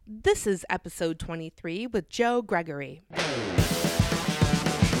This is episode 23 with Joe Gregory.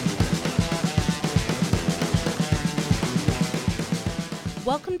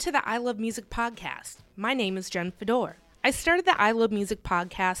 Welcome to the I Love Music podcast. My name is Jen Fedor. I started the I Love Music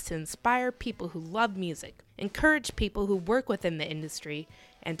podcast to inspire people who love music, encourage people who work within the industry,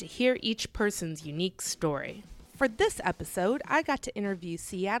 and to hear each person's unique story. For this episode, I got to interview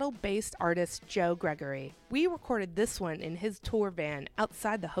Seattle-based artist Joe Gregory. We recorded this one in his tour van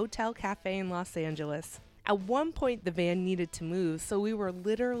outside the Hotel Cafe in Los Angeles. At one point, the van needed to move, so we were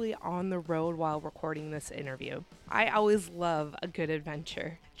literally on the road while recording this interview. I always love a good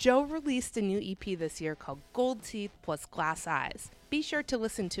adventure. Joe released a new EP this year called Gold Teeth plus Glass Eyes. Be sure to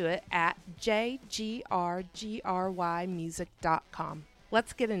listen to it at jgrgrymusic.com.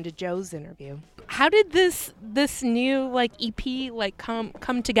 Let's get into Joe's interview. How did this new EP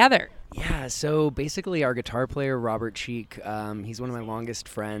come together? Yeah, so basically our guitar player, Robert Cheek, he's one of my longest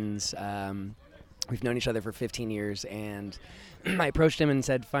friends. We've known each other for 15 years, and I approached him and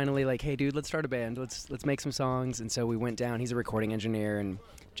said, finally, hey, dude, let's start a band. Let's make some songs. And so we went down. He's a recording engineer and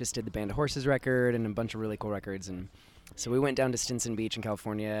just did the Band of Horses record and a bunch of really cool records. And so we went down to Stinson Beach in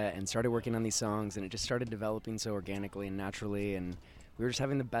California and started working on these songs, and it just started developing so organically and naturally, and we were just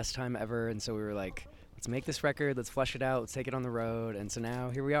having the best time ever. And so we were like, let's make this record, let's flesh it out, let's take it on the road. And so now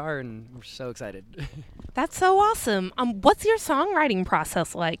here we are, and we're so excited. That's so awesome. What's your songwriting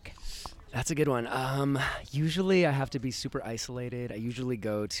process like? That's a good one. Usually I have to be super isolated. I usually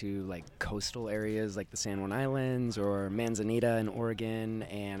go to coastal areas like the San Juan Islands or Manzanita in Oregon,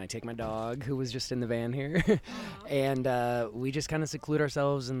 and I take my dog, who was just in the van here, and we just kind of seclude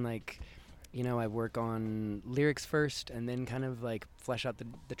ourselves and I work on lyrics first and then kind of flesh out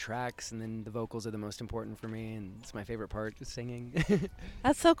the tracks, and then the vocals are the most important for me, and it's my favorite part, is singing.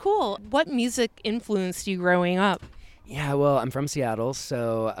 That's so cool. What music influenced you growing up? Yeah, well, I'm from Seattle,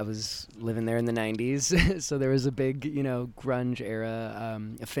 so I was living there in the 90s, so there was a big, grunge era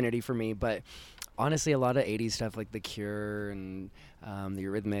affinity for me, but honestly, a lot of 80s stuff like The Cure and the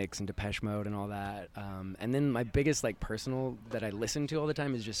Eurythmics and Depeche Mode and all that. And then my biggest personal that I listen to all the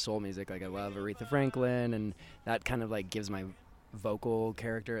time is just soul music. I love Aretha Franklin, and that kind of gives my vocal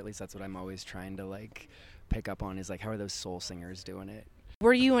character. At least that's what I'm always trying to pick up on, is how are those soul singers doing it?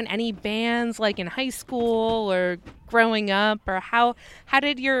 Were you in any bands in high school or growing up, or how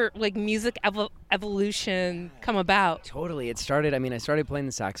did your music evolution come about? Totally. It started, I started playing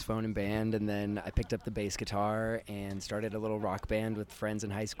the saxophone in band, and then I picked up the bass guitar and started a little rock band with friends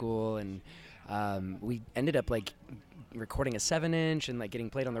in high school, and we ended up recording a 7-inch and getting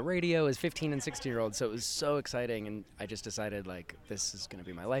played on the radio as 15 and 16-year-olds, so it was so exciting, and I just decided this is going to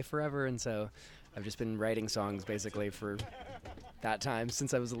be my life forever, and so I've just been writing songs basically for that time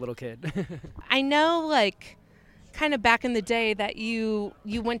since I was a little kid. I know kind of back in the day that you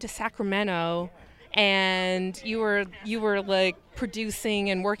went to Sacramento and you were producing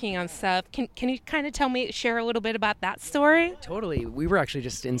and working on stuff. Can you kind of share a little bit about that story? Totally. We were actually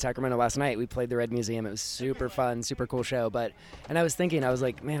just in Sacramento last night. We played the Red Museum. It was super fun, super cool show. And I was thinking,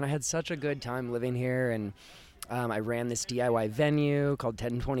 man, I had such a good time living here, and I ran this DIY venue called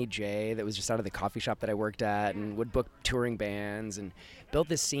 1020J that was just out of the coffee shop that I worked at, and would book touring bands and built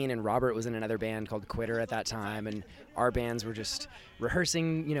this scene. And Robert was in another band called Quitter at that time, and our bands were just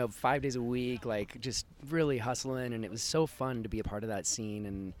rehearsing, 5 days a week, just really hustling, and it was so fun to be a part of that scene.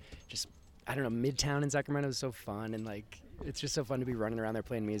 And just, I don't know, Midtown in Sacramento was so fun, and it's just so fun to be running around there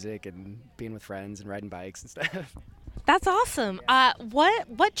playing music and being with friends and riding bikes and stuff. That's awesome.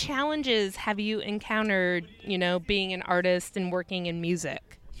 What challenges have you encountered, being an artist and working in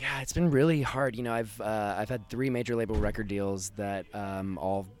music? Yeah, it's been really hard. I've had 3 major label record deals that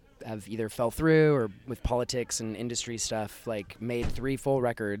all have either fell through, or with politics and industry stuff, made 3 full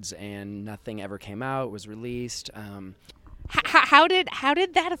records and nothing ever came out, was released. How did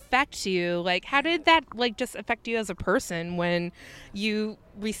that affect you? How did that just affect you as a person when you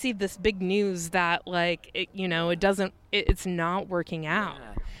received this big news that it's not working out?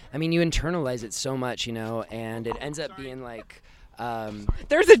 Yeah. You internalize it so much, and it ends up being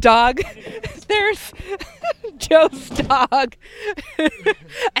there's a dog. There's Joe's dog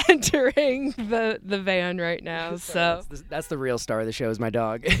entering the van right now. So that's the real star of the show, is my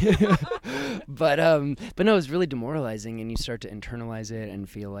dog. But no, it's really demoralizing, and you start to internalize it and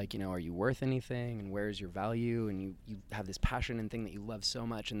feel are you worth anything, and where's your value, and you have this passion and thing that you love so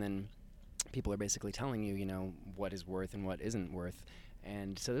much, and then people are basically telling you what is worth and what isn't worth.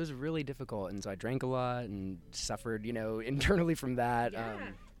 And so it was really difficult, and so I drank a lot and suffered, internally from that. Yeah.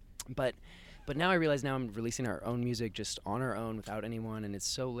 But now I realize now I'm releasing our own music just on our own without anyone, and it's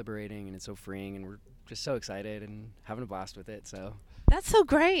so liberating and it's so freeing, and we're just so excited and having a blast with it. So That's so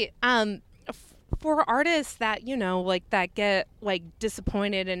great. For artists that, you know, like that get like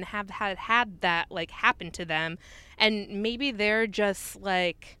disappointed and have had that like happen to them, and maybe they're just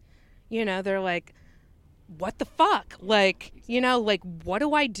like, you know, they're like, what the fuck? Like, you know, like, what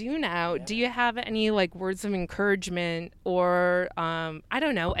do I do now? Do you have any like words of encouragement or, I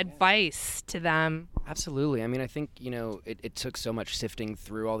don't know, advice to them? Absolutely. I mean, I think, you know, it took so much sifting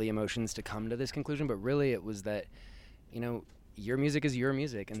through all the emotions to come to this conclusion, but really it was that, you know, your music is your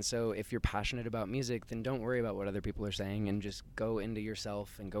music. And so if you're passionate about music, then don't worry about what other people are saying and just go into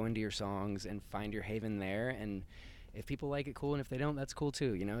yourself and go into your songs and find your haven there. And if people like it, cool. And if they don't, that's cool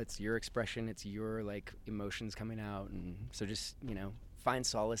too. You know, it's your expression. It's your like emotions coming out. And so just, you know, find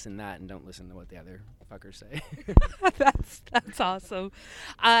solace in that and don't listen to what the other fuckers say. That's awesome.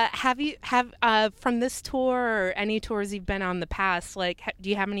 From this tour or any tours you've been on in the past, like, do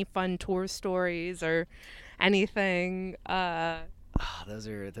you have any fun tour stories or anything? Those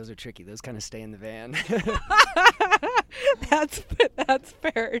are tricky. Those kind of stay in the van. That's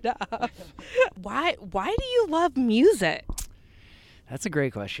fair enough. Why do you love music? That's a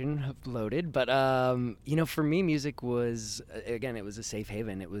great question, loaded. But you know, for me, music was again, it was a safe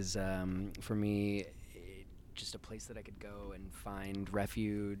haven. It was for me just a place that I could go and find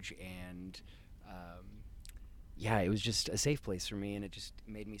refuge, and yeah, it was just a safe place for me, and it just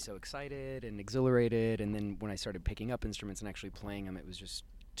made me so excited and exhilarated. And then when I started picking up instruments and actually playing them, it was just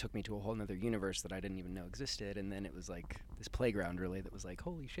took me to a whole nother universe that I didn't even know existed. And then it was like this playground, really, that was like,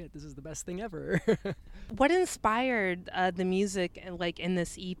 holy shit, this is the best thing ever. What inspired the music like in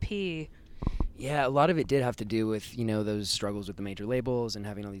this EP? Yeah, a lot of it did have to do with, you know, those struggles with the major labels and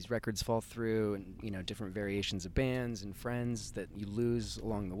having all these records fall through, and, you know, different variations of bands and friends that you lose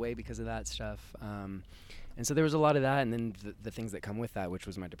along the way because of that stuff. And so there was a lot of that, and then the things that come with that, which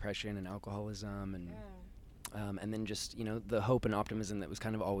was my depression and alcoholism, and then just, you know, the hope and optimism that was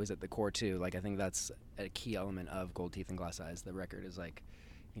kind of always at the core too. Like, I think that's a key element of Gold Teeth and Glass Eyes. The record is like,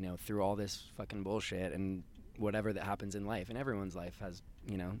 you know, through all this fucking bullshit and whatever that happens in life, and everyone's life has,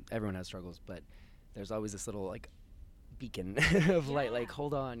 you know, everyone has struggles, but there's always this little like beacon of light, like,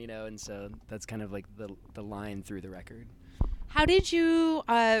 hold on, you know. And so that's kind of like the line through the record. How did you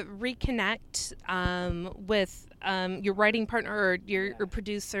reconnect with your writing partner or your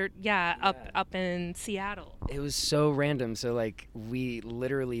producer? Up in Seattle. It was so random. So like we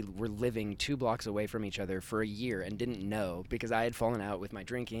literally were living 2 blocks away from each other for a year and didn't know, because I had fallen out with my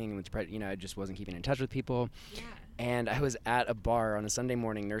drinking and you know, I just wasn't keeping in touch with people. Yeah. And I was at a bar on a Sunday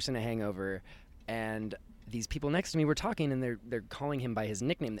morning nursing a hangover, and these people next to me were talking, and they're calling him by his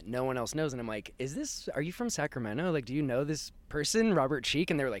nickname that no one else knows. And I'm like, are you from Sacramento? Like, do you know this person, Robert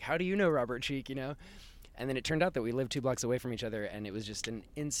Cheek? And they were like, how do you know Robert Cheek, you know? And then it turned out that we lived 2 blocks away from each other, and it was just an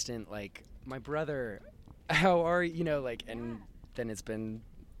instant, like, my brother, how are you, you know, like, and then it's been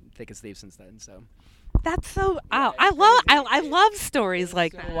thick as thieves since then, so. That's so, I love stories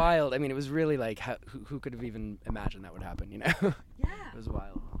like that. Wild. I mean, it was really like, who could have even imagined that would happen, you know? Yeah. It was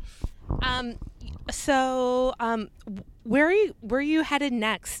wild. So, where are you headed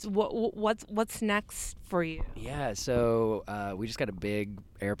next? What's next for you? Yeah, so we just got a big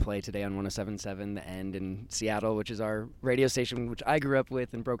airplay today on 107.7 The End in Seattle, which is our radio station, which I grew up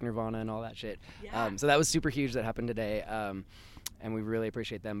with and broke Nirvana and all that shit. Yeah. So that was super huge that happened today. And we really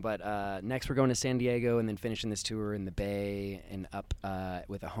appreciate them. But next we're going to San Diego and then finishing this tour in the Bay and up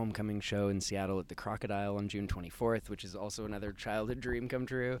with a homecoming show in Seattle at the Crocodile on June 24th, which is also another childhood dream come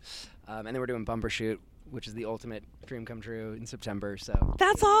true. And then we're doing Bumbershoot, which is the ultimate dream come true, in September. So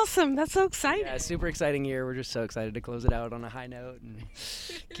that's awesome. That's so exciting. Yeah, super exciting year. We're just so excited to close it out on a high note and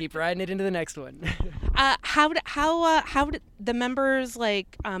keep riding it into the next one. How did the members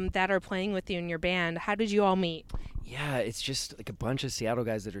like that are playing with you in your band? How did you all meet? Yeah, it's just like a bunch of Seattle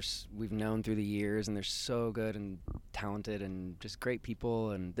guys that we've known through the years, and they're so good and talented and just great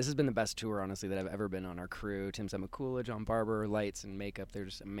people. And this has been the best tour, honestly, that I've ever been on. Our crew, Tim Semakula, John Barber, lights and makeup, they're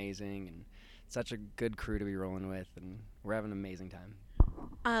just amazing, and such a good crew to be rolling with, and we're having an amazing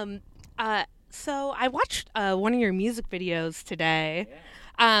time. So I watched one of your music videos today.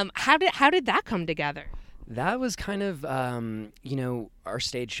 Yeah. How did that come together? That was kind of, you know, our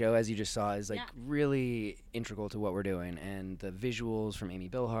stage show, as you just saw, is like really integral to what we're doing. And the visuals from Amy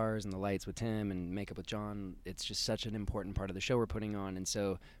Bilhars and the lights with Tim and makeup with John, it's just such an important part of the show we're putting on. And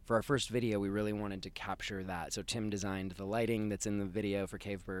so for our first video, we really wanted to capture that. So Tim designed the lighting that's in the video for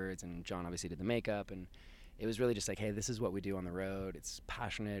Cave Birds, and John obviously did the makeup. And it was really just like, hey, this is what we do on the road. It's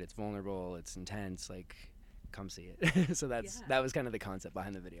passionate, it's vulnerable, it's intense. Like, come see it. So that was kind of the concept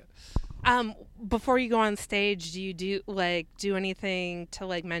behind the video. Before you go on stage, do you do anything to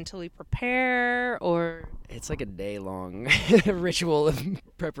like mentally prepare, or? It's like a day-long ritual of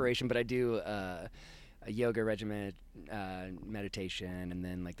preparation, but I do a yoga regimen, meditation, and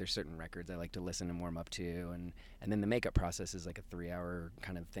then like there's certain records I like to listen and warm up to, and then the makeup process is like a 3-hour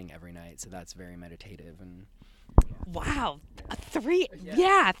kind of thing every night, so that's very meditative. And wow, 3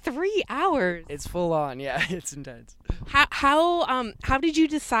 hours. It's full on, yeah. It's intense. How did you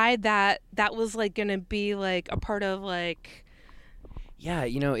decide that was like gonna be like a part of like? Yeah,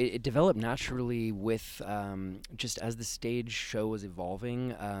 it developed naturally with just as the stage show was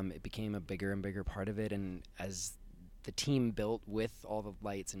evolving. It became a bigger and bigger part of it, and as the team built with all the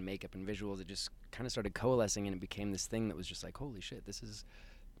lights and makeup and visuals, it just kind of started coalescing, and it became this thing that was just like, holy shit, this is,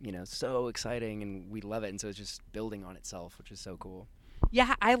 so exciting, and we love it. And so it's just building on itself, which is so cool.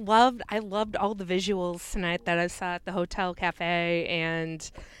 Yeah, I loved all the visuals tonight that I saw at the Hotel Cafe,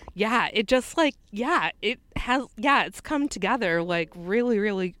 and yeah, it just like, it's come together like really,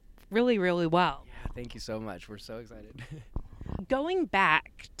 really, really, really well. Yeah, thank you so much. We're so excited. Going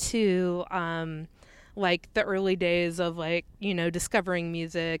back to like the early days of like, discovering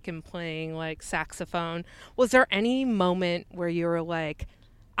music and playing like saxophone, was there any moment where you were like,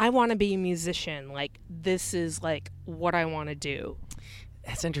 I want to be a musician, like this is like what I want to do?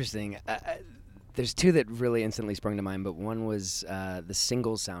 That's interesting. There's two that really instantly sprung to mind, but one was the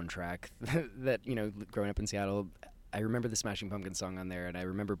Singles soundtrack that, growing up in Seattle, I remember the Smashing Pumpkins song on there, and I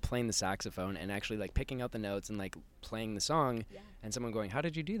remember playing the saxophone and actually like picking out the notes and like playing the song, and someone going, how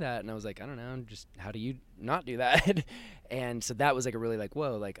did you do that? And I was like, I don't know, just how do you not do that? And so that was like a really like,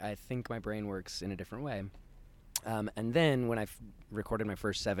 whoa, like I think my brain works in a different way. And then when I recorded my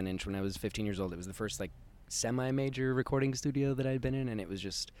first 7-inch when I was 15 years old, it was the first like semi-major recording studio that I'd been in, and it was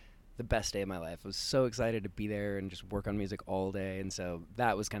just the best day of my life. I was so excited to be there and just work on music all day, and so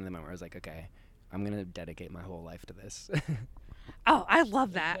that was kind of the moment where I was like, okay, I'm going to dedicate my whole life to this. Oh, I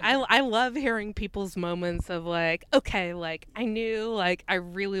love that. I love hearing people's moments of like, okay, like I knew like I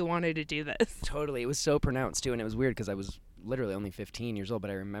really wanted to do this. Totally. It was so pronounced too, and it was weird because I was literally only 15 years old, but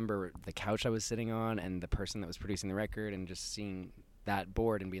I remember the couch I was sitting on and the person that was producing the record and just seeing that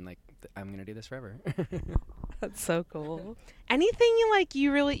board and being like, I'm going to do this forever. That's so cool. Anything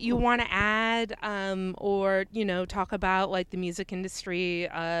you want to add or, talk about like the music industry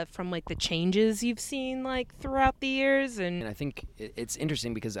from like the changes you've seen like throughout the years? And I think it's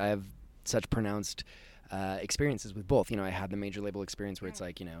interesting because I have such pronounced experiences with both. I had the major label experience where it's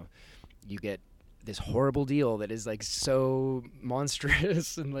like, you get this horrible deal that is like so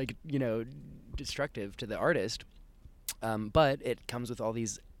monstrous and like, destructive to the artist. But it comes with all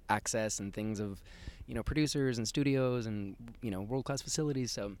these access and things of, producers and studios and, world-class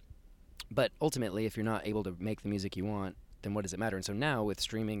facilities. So, but ultimately, if you're not able to make the music you want, then what does it matter? And so now with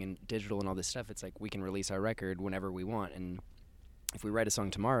streaming and digital and all this stuff, it's like we can release our record whenever we want. And if we write a song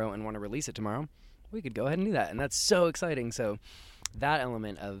tomorrow and want to release it tomorrow, we could go ahead and do that. And that's so exciting. So that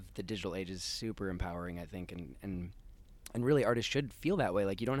element of the digital age is super empowering, I think. And really artists should feel that way.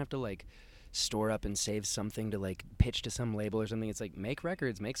 Like you don't have to like store up and save something to like pitch to some label or something. It's like make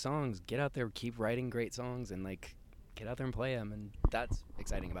records, make songs, get out there, keep writing great songs, and like get out there and play them. And that's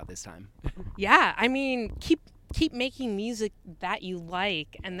exciting about this time. Yeah, I mean, keep making music that you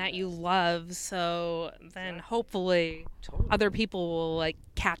like and that you love, so then hopefully other people will like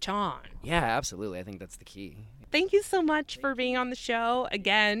catch on. Yeah, absolutely. I think that's the key. Thank you so much for being on the show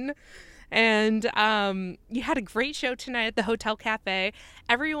again. And you had a great show tonight at the Hotel Cafe.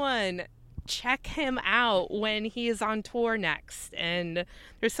 Everyone, check him out when he is on tour next. And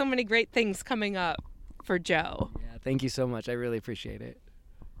there's so many great things coming up for Joe. Yeah, thank you so much. I really appreciate it.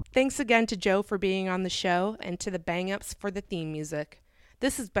 Thanks again to Joe for being on the show and to the Bang Ups for the theme music.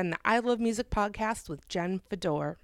 This has been the I Love Music podcast with Jen Fedor.